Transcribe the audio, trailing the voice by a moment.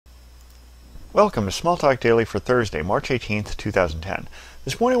Welcome to Smalltalk Daily for Thursday, March 18th, 2010.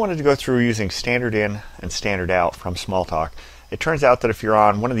 This morning I wanted to go through using stdin and stdout from Smalltalk. It turns out that if you're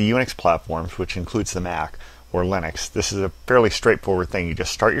on one of the Unix platforms, which includes the Mac or Linux, this is a fairly straightforward thing. You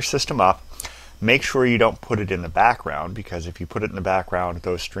just start your system up, make sure you don't put it in the background, because if you put it in the background,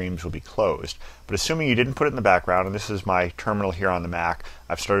 those streams will be closed. But assuming you didn't put it in the background, and this is my terminal here on the Mac,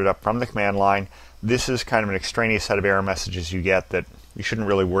 I've started up from the command line. This is kind of an extraneous set of error messages you get that you shouldn't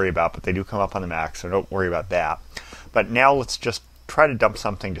really worry about, but they do come up on the Mac, so don't worry about that. But now let's just try to dump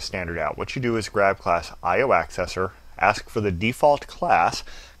something to stdout. What you do is grab class IOAccessor, ask for the default class,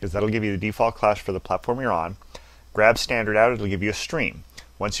 because that'll give you the default class for the platform you're on. Grab stdout, it'll give you a stream.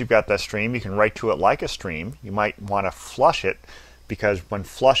 Once you've got that stream, you can write to it like a stream. You might want to flush it, because when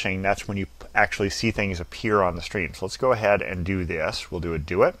flushing, that's when you actually see things appear on the stream. So let's go ahead and do this. We'll do a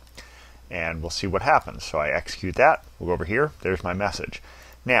do it, and we'll see what happens. So I execute that. We'll go over here. There's my message.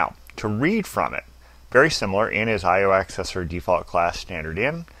 Now, to read from it, very similar. In is IOAccessor default class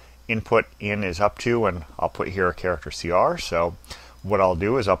stdin. Input in is up to, and I'll put here a character CR. So what I'll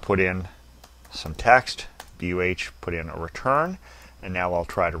do is I'll put in some text, BUH, put in a return, and now I'll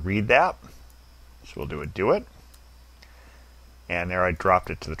try to read that. So we'll do a do it. And there I dropped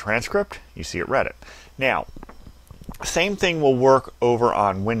it to the transcript. You see it read it. Now, same thing will work over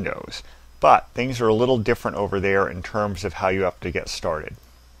on Windows, but things are a little different over there in terms of how you have to get started.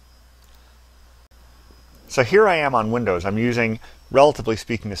 So here I am on Windows. I'm using, relatively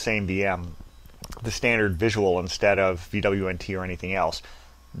speaking, the same VM, the standard visual instead of VWNT or anything else.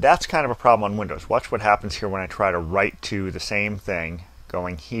 That's kind of a problem on Windows. Watch what happens here when I try to write to the same thing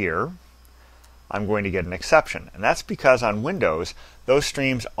going here. I'm going to get an exception, and that's because on Windows those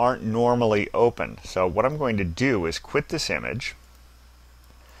streams aren't normally open. So what I'm going to do is quit this image,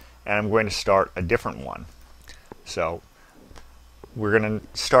 and I'm going to start a different one. So we're going to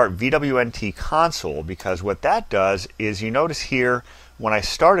start VWNT console, because what that does is, you notice here when I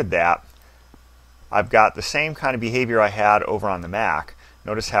started that, I've got the same kind of behavior I had over on the Mac.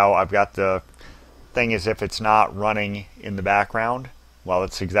 Notice how I've got the thing as if it's not running in the background. Well,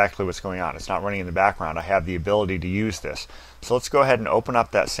 that's exactly what's going on. It's not running in the background. I have the ability to use this. So let's go ahead and open up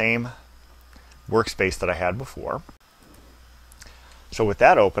that same workspace that I had before. So with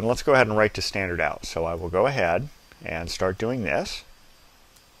that open, let's go ahead and write to stdout. So I will go ahead and start doing this.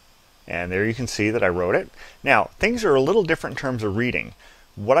 And there you can see that I wrote it. Now, things are a little different in terms of reading.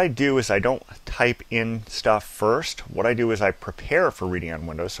 What I do is I don't type in stuff first. What I do is I prepare for reading on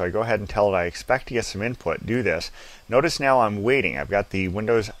Windows. So I go ahead and tell it I expect to get some input, do this. Notice now I'm waiting. I've got the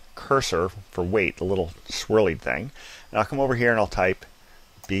Windows cursor for wait, the little swirly thing. And I'll come over here and I'll type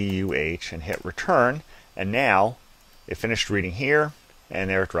BUH and hit return. And now it finished reading here, and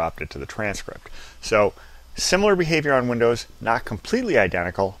there it dropped it to the transcript. So similar behavior on Windows, not completely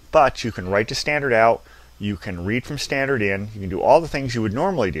identical, but you can write to stdout. You can read from stdin. You can do all the things you would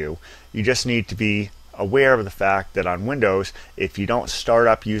normally do. You just need to be aware of the fact that on Windows, if you don't start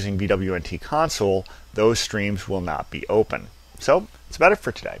up using VWNT console, those streams will not be open. So that's about it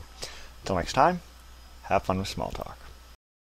for today. Until next time, have fun with Smalltalk.